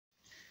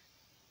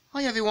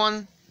Hi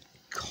everyone,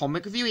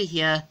 Comic Reviewer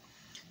here.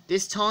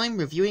 This time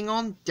reviewing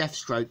on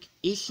Deathsttoke,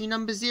 issue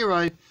number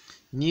 0,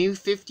 New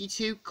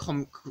 52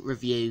 comic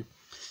review.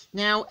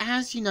 Now,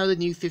 as you know, the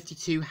New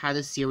 52 had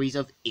a series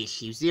of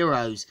issue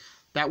zeros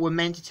that were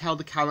meant to tell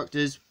the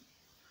characters'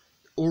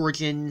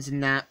 origins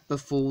and that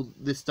before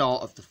the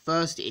start of the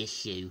first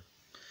issue.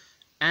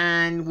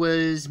 And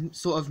was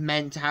sort of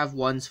meant to have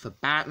ones for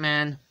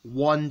Batman,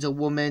 Wonder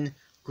Woman,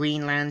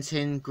 Green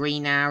Lantern,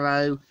 Green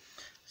Arrow,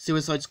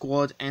 Suicide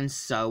Squad, and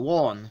so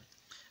on.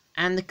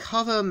 And the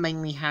cover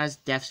mainly has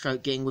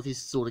Deathsttoke getting with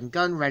his sword and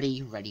gun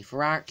ready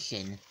for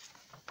action.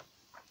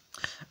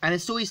 And the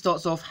story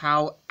starts off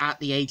how,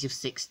 at the age of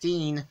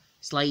 16,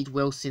 Slade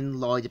Wilson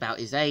lied about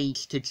his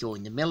age to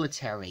join the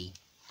military,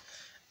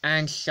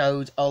 and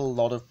showed a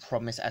lot of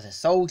promise as a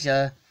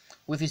soldier,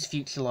 with his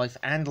future life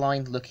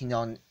Andeline looking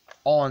on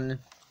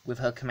with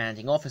her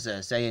commanding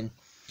officer, saying,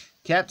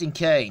 "Captain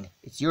Kane,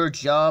 it's your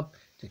job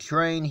to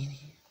train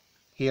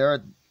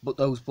here but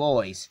those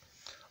boys.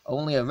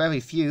 Only a very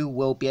few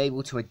will be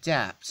able to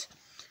adapt."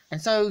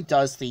 And so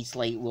does see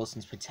Slade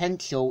Wilson's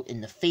potential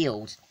in the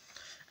field.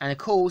 And of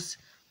course,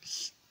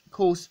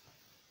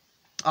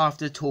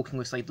 after talking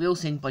with Slade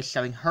Wilson by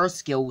showing her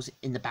skills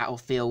in the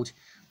battlefield,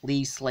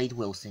 leaves Slade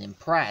Wilson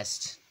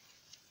impressed.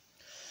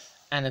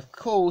 And of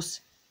course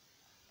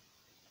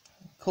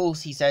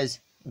he says,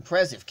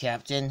 "Impressive,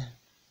 Captain.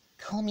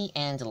 Call me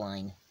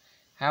Andeline.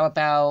 How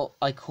about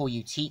I call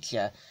you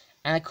Teacher?"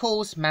 And of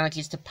course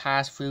manages to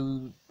pass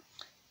through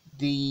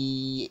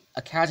the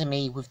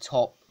academy with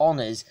top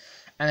honours,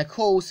 and of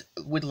course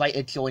would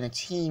later join a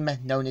team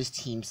known as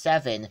Team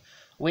 7,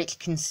 which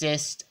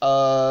consists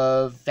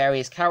of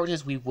various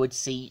characters we would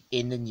see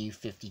in the New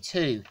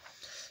 52.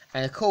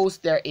 And of course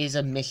there is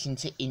a mission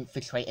to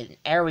infiltrate an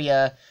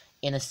area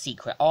in a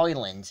secret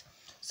island.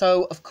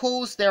 So of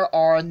course there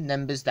are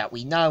members that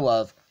we know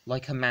of,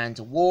 like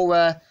Amanda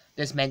Waller,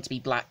 there's meant to be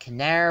Black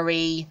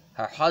Canary,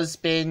 her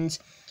husband,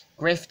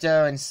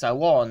 Grifter, and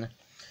so on.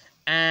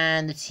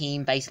 And the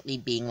team basically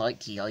being like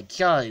G.I.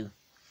 Joe.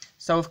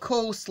 So of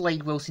course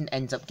Slade Wilson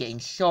ends up getting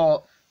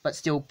shot, but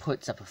still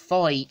puts up a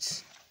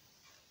fight,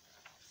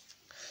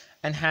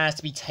 and has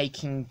to be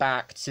taken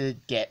back to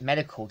get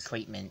medical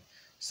treatment.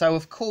 So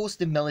of course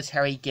the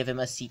military give him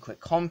a secret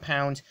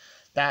compound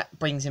that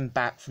brings him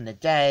back from the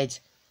dead,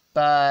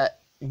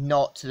 but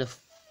not to the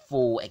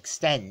full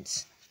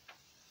extent.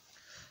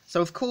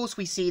 So of course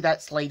we see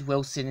that Slade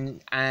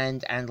Wilson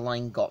and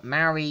Andeline got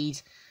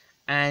married,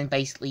 and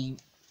basically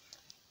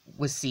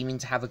was seeming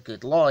to have a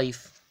good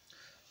life,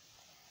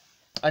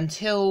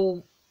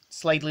 until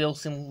Slade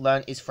Wilson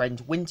learned his friend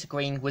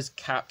Wintergreen was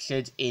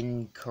captured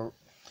in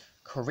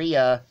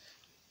Korea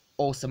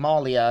or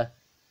Somalia,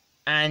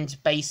 and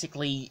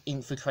basically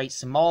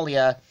infiltrates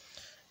Somalia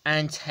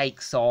and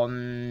takes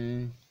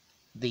on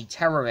the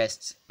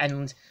terrorists.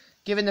 And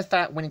given the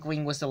fact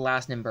Wintergreen was the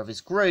last member of his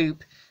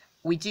group,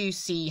 we do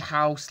see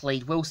how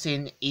Slade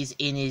Wilson is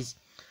in his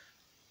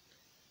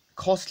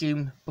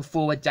costume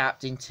before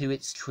adapting to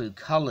its true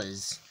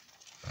colours.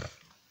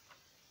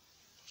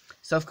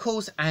 So of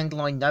course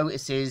Andeline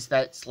notices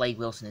that Slade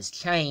Wilson has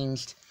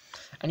changed,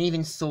 and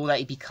even saw that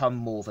he become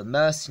more of a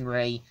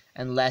mercenary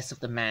and less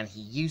of the man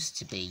he used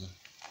to be.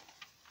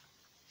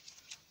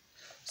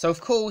 So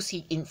of course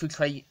he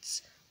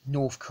infiltrates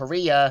North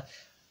Korea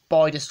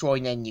by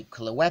destroying their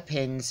nuclear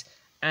weapons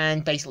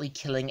and basically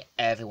killing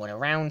everyone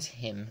around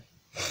him.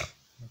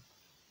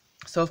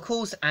 So of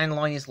course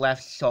Andeline is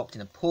left shocked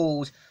and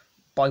appalled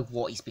by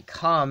what he's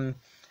become,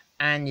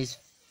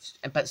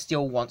 but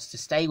still wants to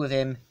stay with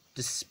him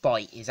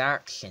despite his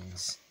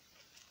actions.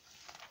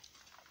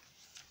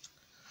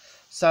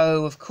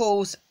 So of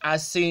course,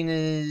 as soon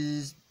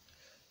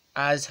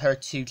as her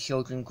two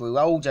children grew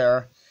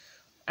older,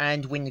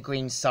 and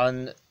Wintergreen's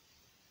son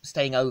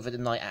staying over the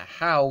night at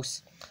her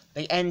house,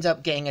 they end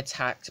up getting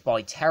attacked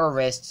by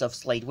terrorists of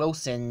Slade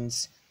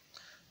Wilson's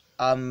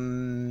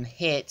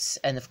hits,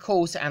 and of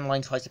course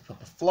Andeline tries to put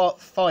up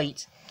a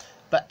fight,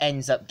 but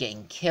ends up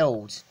getting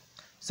killed.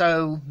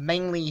 So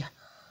mainly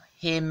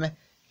him,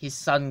 his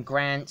son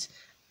Grant,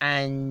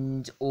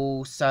 and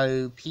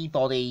also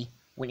Peabody,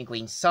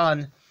 Wintergreen's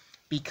son,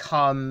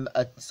 become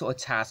a sort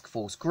of task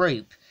force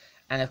group.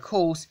 And of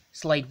course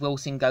Slade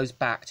Wilson goes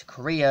back to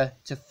Korea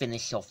to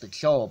finish off the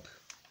job.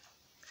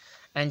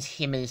 And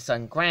him and his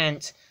son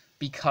Grant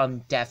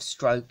become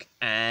Deathsttoke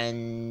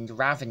and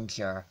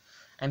Ravager,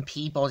 and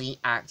Peabody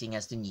acting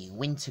as the new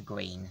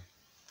Wintergreen.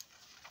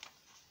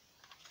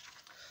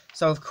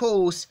 So of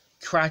course,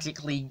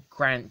 tragically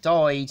Grant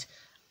died,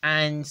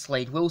 and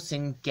Slade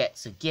Wilson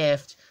gets a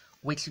gift,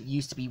 which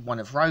used to be one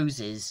of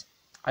Andeline's.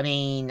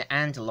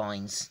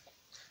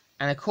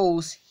 And of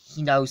course,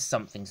 he knows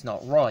something's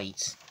not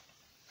right.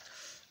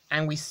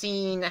 And we've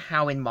seen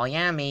how in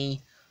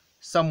Miami,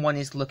 someone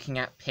is looking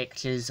at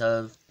pictures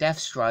of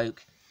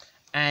Deathsttoke,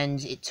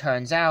 and it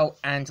turns out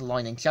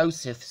Andeline and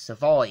Joseph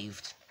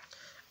survived.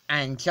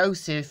 And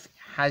Joseph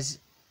has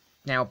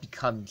now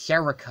become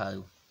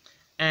Jericho.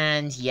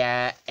 And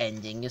yeah,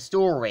 ending the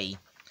story.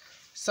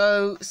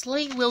 So,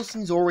 Slade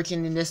Wilson's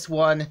origin in this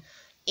one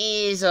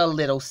is a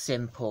little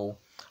simple.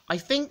 I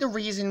think the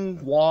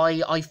reason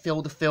why I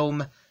feel the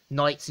film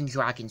Knights and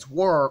Dragons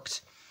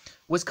worked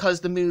was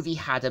because the movie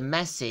had a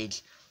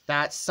message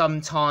that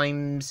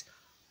sometimes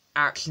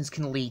actions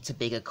can lead to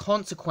bigger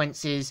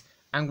consequences,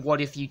 and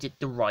what if you did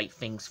the right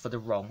things for the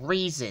wrong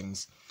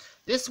reasons.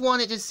 This one,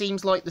 it just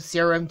seems like the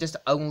serum just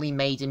only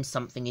made him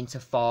something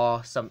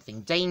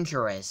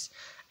dangerous.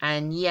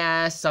 And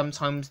yeah,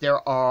 sometimes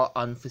there are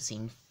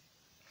unforeseen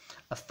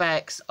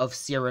effects of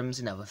serums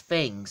and other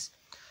things.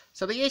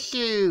 So the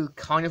issue,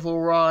 kind of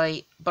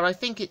alright, but I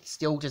think it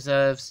still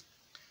deserves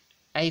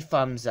a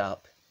thumbs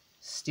up.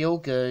 Still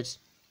good,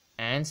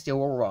 and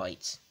still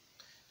alright.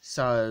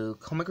 So,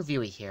 Comic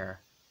Reviewer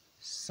here,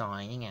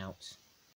 signing out.